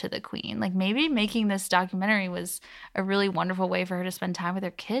meant to the Queen. Maybe making this documentary was a really wonderful way for her to spend time with her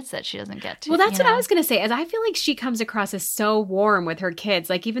kids that she doesn't get to. Well, that's what I was going to say, is I feel like she comes across as so warm with her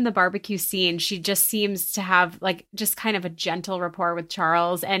kids. Even the barbecue scene, she just seems to have just kind of a gentle rapport with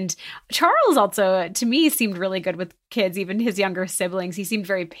Charles. And Charles also, to me, seemed really good with kids, even his younger siblings. He seemed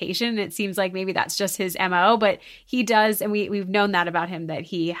very patient, and it seems like maybe that's just his MO, but he does, and we've known that about him, that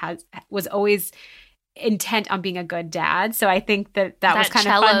he was always intent on being a good dad. So I think that was kind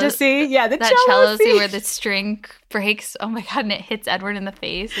of fun to see. Yeah, that cello scene where the string breaks. Oh my God, and it hits Edward in the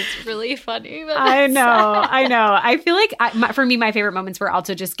face. It's really funny. I know. I feel like for me, my favorite moments were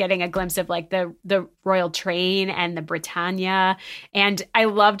also just getting a glimpse of like the royal train and the Britannia. And I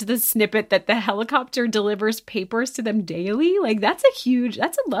loved the snippet that the helicopter delivers papers to them daily. Like that's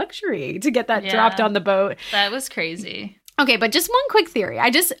a luxury to get that dropped on the boat. That was crazy. Okay, but just one quick theory. I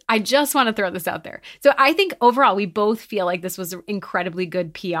just want to throw this out there. So I think overall, we both feel like this was incredibly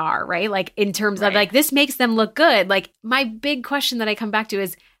good PR, right? Like in terms of like, this makes them look good. Like my big question that I come back to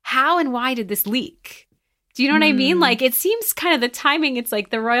is how and why did this leak? Do you know what I mean? Like it seems kind of the timing. It's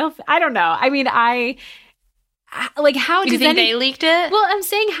like the royal, I don't know. I mean, like how do you think they leaked it? Well, I'm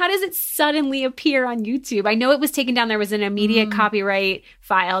saying how does it suddenly appear on YouTube? I know it was taken down. There was an immediate copyright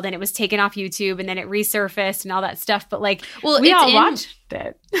filed and it was taken off YouTube and then it resurfaced and all that stuff. But like, we all watched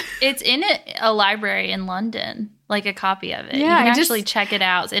it. It's in a library in London, like a copy of it. Yeah, you can actually check it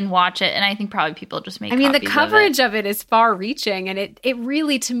out and watch it. And I think probably people just make copies the coverage of it is far reaching. And it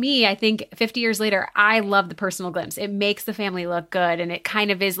really, to me, I think 50 years later, I love the personal glimpse. It makes the family look good. And it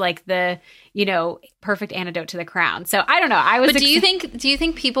kind of is like the, perfect antidote to the crown. So I don't know. But do you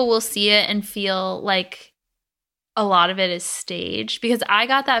think people will see it and feel like a lot of it is staged? Because I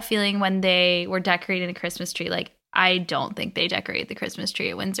got that feeling when they were decorating the Christmas tree. Like, I don't think they decorate the Christmas tree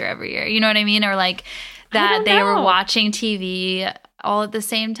at Windsor every year. You know what I mean? Or like that they were watching TV all at the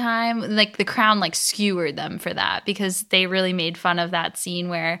same time. Like the crown like skewered them for that because they really made fun of that scene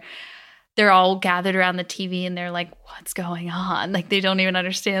where they're all gathered around the TV and they're like, what's going on? Like they don't even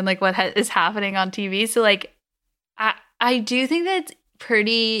understand like what is happening on TV. So like I do think that it's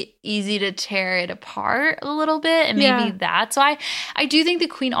pretty easy to tear it apart a little bit. And maybe that's why. I do think the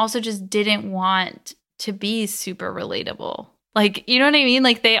Queen also just didn't want to be super relatable. Like, you know what I mean?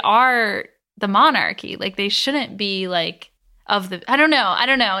 Like they are the monarchy. Like they shouldn't be like I don't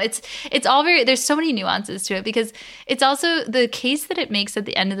know. It's all there's so many nuances to it because it's also the case that it makes at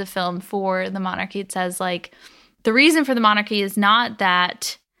the end of the film for the monarchy. It says like the reason for the monarchy is not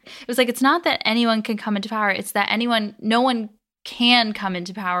that it's not that anyone can come into power. It's that no one can come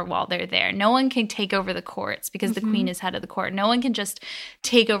into power while they're there. No one can take over the courts because the Queen is head of the court. No one can just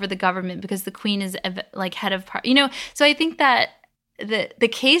take over the government because the Queen is like head of so I think that the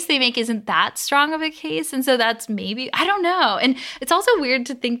case they make isn't that strong of a case. And so that's maybe, I don't know. And it's also weird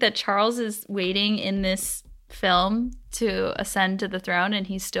to think that Charles is waiting in this film to ascend to the throne and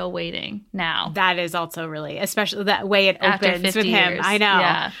he's still waiting now. That is also really, especially that way it opens with him. Years. I know.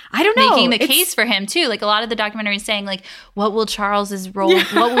 Yeah. I don't know. Making the case for him too. Like a lot of the documentary is saying like, what will Charles's role,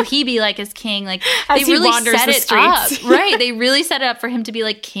 what will he be like as king? Like as they really set the it streets. up. Right. They really set it up for him to be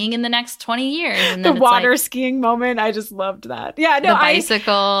like king in the next 20 years. And then the water skiing moment. I just loved that. Yeah. No, the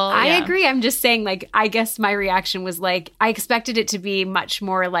bicycle. I agree. I'm just saying like, I guess my reaction was like, I expected it to be much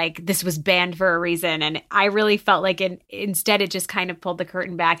more like this was banned for a reason. And I really felt like instead it just kind of pulled the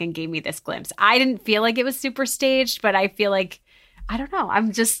curtain back and gave me this glimpse. I didn't feel like it was super staged, but I feel like, I don't know. I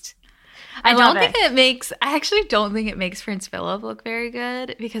actually don't think it makes Prince Philip look very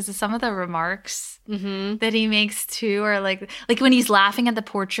good because of some of the remarks that he makes too, or like when he's laughing at the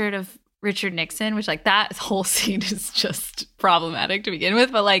portrait of Richard Nixon, which like that whole scene is just problematic to begin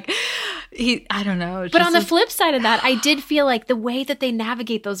with, but like I don't know. But on the flip side of that, I did feel like the way that they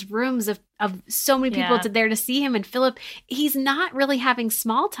navigate those rooms of so many people there to see him, and Philip, he's not really having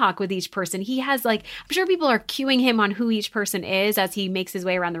small talk with each person. He has like, I'm sure people are cueing him on who each person is as he makes his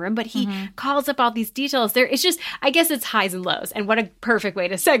way around the room, but he calls up all these details. It's just, I guess it's highs and lows, and what a perfect way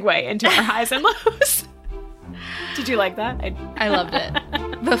to segue into our highs and lows. Did you like that? I loved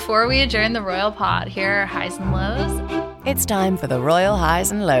it. Before we adjourn the Royal Pod, here are highs and lows. It's time for the Royal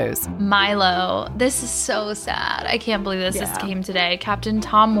Highs and Lows. Milo. This is so sad. I can't believe this came today. Captain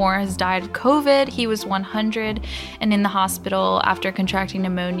Tom Moore has died of COVID. He was 100 and in the hospital after contracting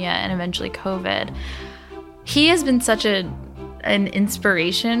pneumonia and eventually COVID. He has been such an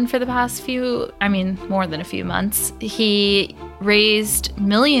inspiration for the past more than a few months. He raised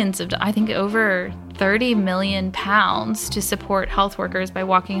millions I think over 30 million pounds to support health workers by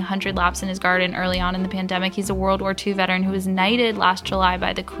walking 100 laps in his garden early on in the pandemic. He's a World War II veteran who was knighted last July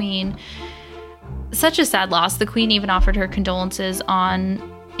by the Queen. Such a sad loss. The Queen even offered her condolences on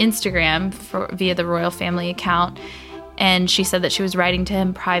Instagram via the royal family account. And she said that she was writing to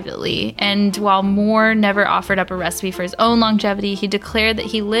him privately. And while Moore never offered up a recipe for his own longevity, he declared that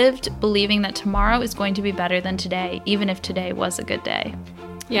he lived believing that tomorrow is going to be better than today, even if today was a good day.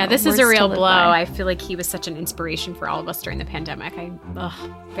 Yeah, this is a real blow. I feel like he was such an inspiration for all of us during the pandemic.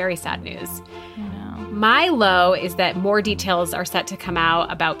 Very sad news. I know. My low is that more details are set to come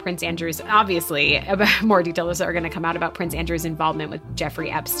out about Prince Andrew's, obviously, more details are going to come out about Prince Andrew's involvement with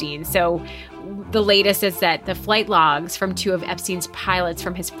Jeffrey Epstein. So the latest is that the flight logs from 2 of Epstein's pilots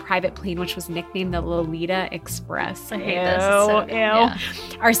from his private plane, which was nicknamed the Lolita Express, I hate this.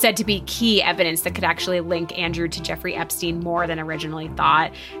 Are said to be key evidence that could actually link Andrew to Jeffrey Epstein more than originally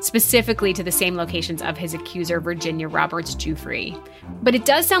thought, specifically to the same locations of his accuser, Virginia Roberts Giuffre. But it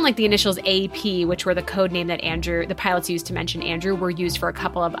does sound like the initials AP, which were the code name that the pilots used to mention Andrew, were used for a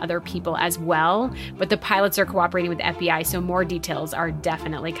couple of other people as well. But the pilots are cooperating with the FBI, so more details are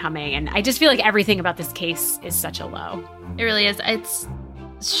definitely coming. And I just feel like everything about this case is such a low. It really is. It's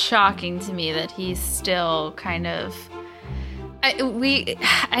shocking to me that he's still kind of... I don't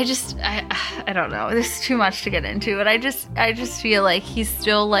know. There's too much to get into, but I just feel like he's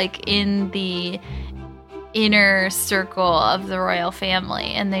still like in the inner circle of the royal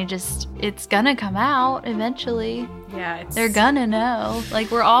family, and it's gonna come out eventually. Yeah, they're gonna know.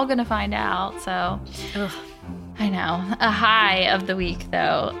 Like, we're all gonna find out. So, ugh. I know. A high of the week,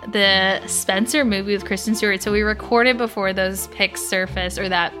 though, the Spencer movie with Kristen Stewart. So we recorded before those pics surfaced, or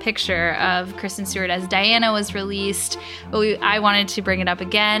that picture of Kristen Stewart as Diana was released, but I wanted to bring it up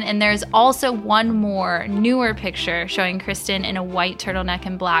again. And there's also one more newer picture showing Kristen in a white turtleneck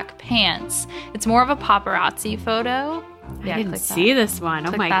and black pants. It's more of a paparazzi photo. I didn't see this one.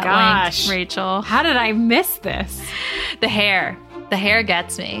 Click oh my that gosh. link, Rachel. How did I miss this? The hair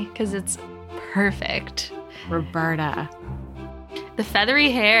gets me because it's perfect. Roberta. The feathery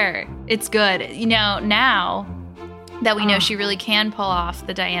hair. It's good. You know, now that we know she really can pull off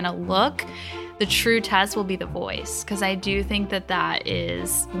the Diana look, the true test will be the voice. Because I do think that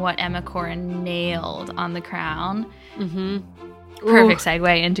is what Emma Corrin nailed on The Crown. Mm-hmm. Perfect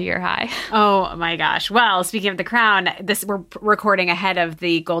segue into your high. Oh my gosh. Well, speaking of The Crown, we're recording ahead of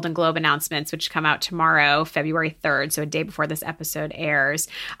the Golden Globe announcements, which come out tomorrow, February 3rd, so a day before this episode airs.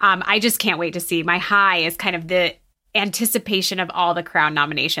 I just can't wait to see. My high is kind of the anticipation of all the Crown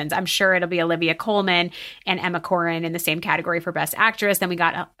nominations. I'm sure it'll be Olivia Colman and Emma Corrin in the same category for Best Actress. Then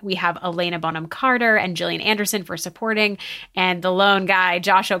we have Elena Bonham Carter and Gillian Anderson for supporting, and the lone guy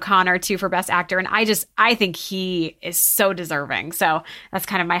Josh O'Connor too for Best Actor. And I think he is so deserving. So that's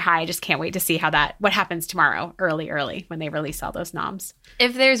kind of my high. I just can't wait to see what happens tomorrow, early when they release all those noms.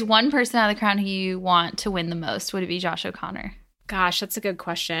 If there's one person out of The Crown who you want to win the most, would it be Josh O'Connor? Gosh, that's a good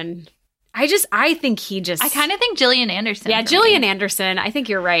question. I kind of think Gillian Anderson. Yeah, Gillian Anderson. I think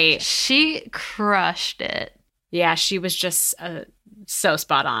you're right. She crushed it. Yeah, she was just so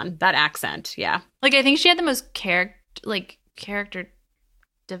spot on. That accent, yeah. Like, I think she had the most character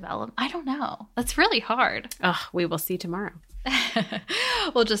development. I don't know. That's really hard. We will see tomorrow.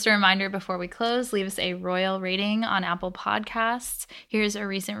 Well, just a reminder before we close, leave us a royal rating on Apple Podcasts. Here's a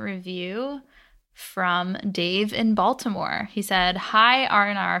recent review from Dave in Baltimore. He said, "Hi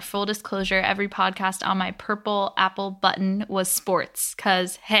R&R, full disclosure, every podcast on my purple Apple button was sports,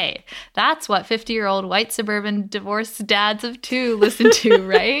 cause hey, that's what 50-year-old white suburban divorced dads of 2 listen to,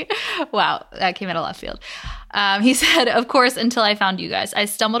 right?" Wow, that came out of left field. He said, "Of course, until I found you guys. I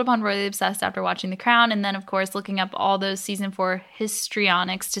stumbled upon Royally Obsessed after watching The Crown, and then, of course, looking up all those season 4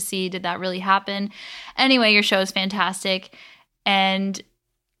 histrionics to see did that really happen. Anyway, your show is fantastic." And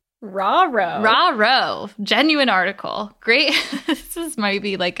Raw-row. Genuine article. Great. This might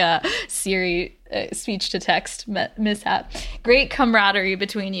be like a Siri speech-to-text mishap. Great camaraderie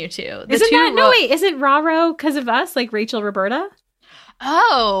between you two. Isn't Raw-row because of us, like Rachel Roberta?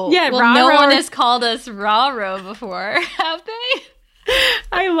 Oh. Yeah, well, no one has called us Raw-row before, have they?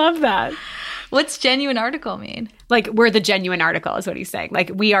 I love that. What's genuine article mean? Like, we're the genuine article is what he's saying. Like,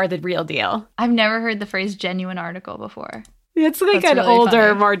 we are the real deal. I've never heard the phrase genuine article before. It's like an really older,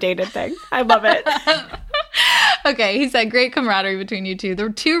 funny, more dated thing. I love it. Okay, he said, great camaraderie between you two. There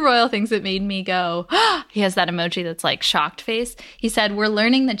were 2 royal things that made me go, he has that emoji that's like shocked face. He said, we're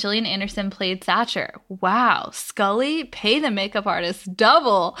learning that Gillian Anderson played Thatcher. Wow. Scully, pay the makeup artist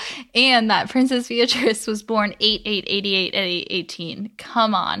double. And that Princess Beatrice was born 8/8/88 at 18.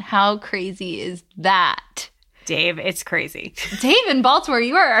 Come on. How crazy is that? Dave, it's crazy. Dave in Baltimore,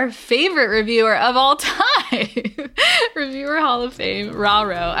 you are our favorite reviewer of all time. Reviewer Hall of Fame,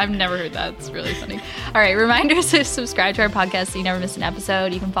 Raw-row. I've never heard that. It's really funny. All right, reminders to subscribe to our podcast so you never miss an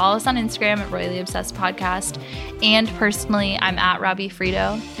episode. You can follow us on Instagram at Royally Obsessed Podcast. And personally, I'm at Robbie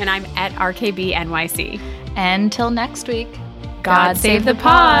Frito. And I'm at RKB NYC. Until next week, God save the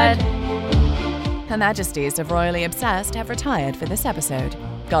pod. Her Majesties of Royally Obsessed have retired for this episode.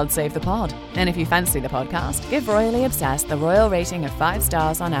 God save the pod. And if you fancy the podcast, give Royally Obsessed the royal rating of 5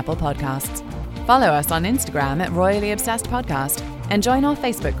 stars on Apple Podcasts. Follow us on Instagram at Royally Obsessed Podcast and join our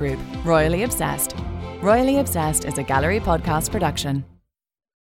Facebook group, Royally Obsessed. Royally Obsessed is a Gallery Podcast production.